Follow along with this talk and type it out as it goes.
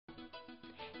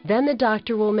Then the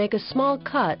doctor will make a small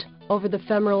cut over the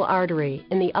femoral artery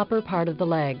in the upper part of the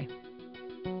leg.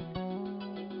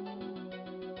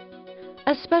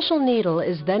 A special needle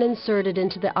is then inserted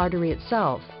into the artery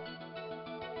itself.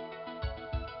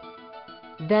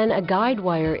 Then a guide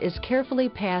wire is carefully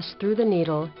passed through the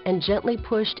needle and gently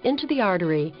pushed into the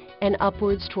artery and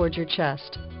upwards towards your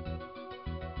chest.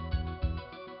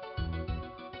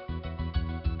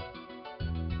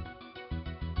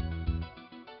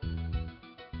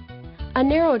 A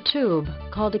narrow tube,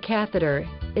 called a catheter,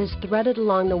 is threaded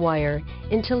along the wire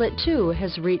until it too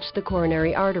has reached the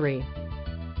coronary artery.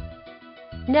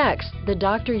 Next, the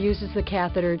doctor uses the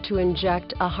catheter to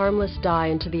inject a harmless dye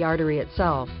into the artery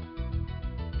itself.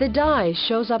 The dye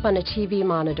shows up on a TV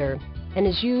monitor and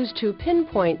is used to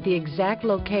pinpoint the exact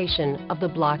location of the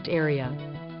blocked area.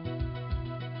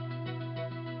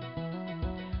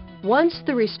 Once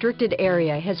the restricted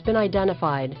area has been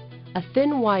identified, a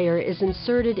thin wire is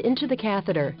inserted into the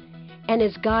catheter and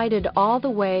is guided all the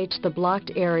way to the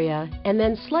blocked area and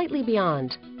then slightly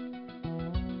beyond.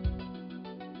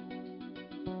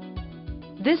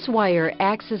 This wire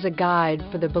acts as a guide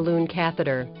for the balloon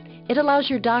catheter. It allows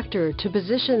your doctor to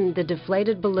position the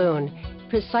deflated balloon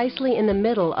precisely in the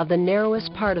middle of the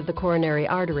narrowest part of the coronary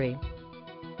artery.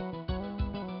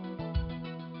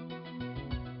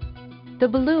 The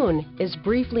balloon is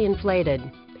briefly inflated.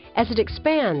 As it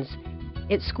expands,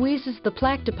 it squeezes the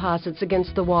plaque deposits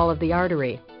against the wall of the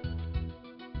artery.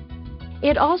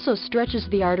 It also stretches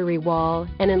the artery wall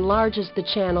and enlarges the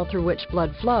channel through which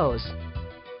blood flows.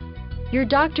 Your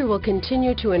doctor will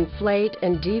continue to inflate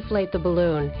and deflate the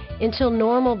balloon until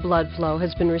normal blood flow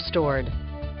has been restored.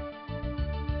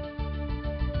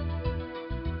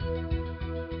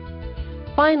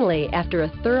 Finally, after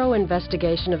a thorough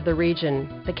investigation of the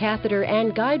region, the catheter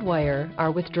and guide wire are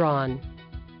withdrawn.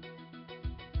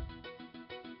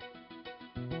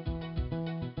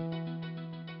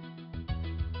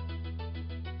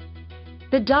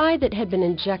 The dye that had been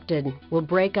injected will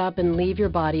break up and leave your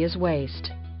body as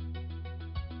waste.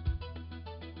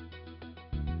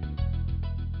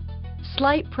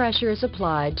 Slight pressure is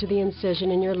applied to the incision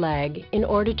in your leg in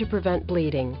order to prevent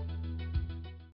bleeding.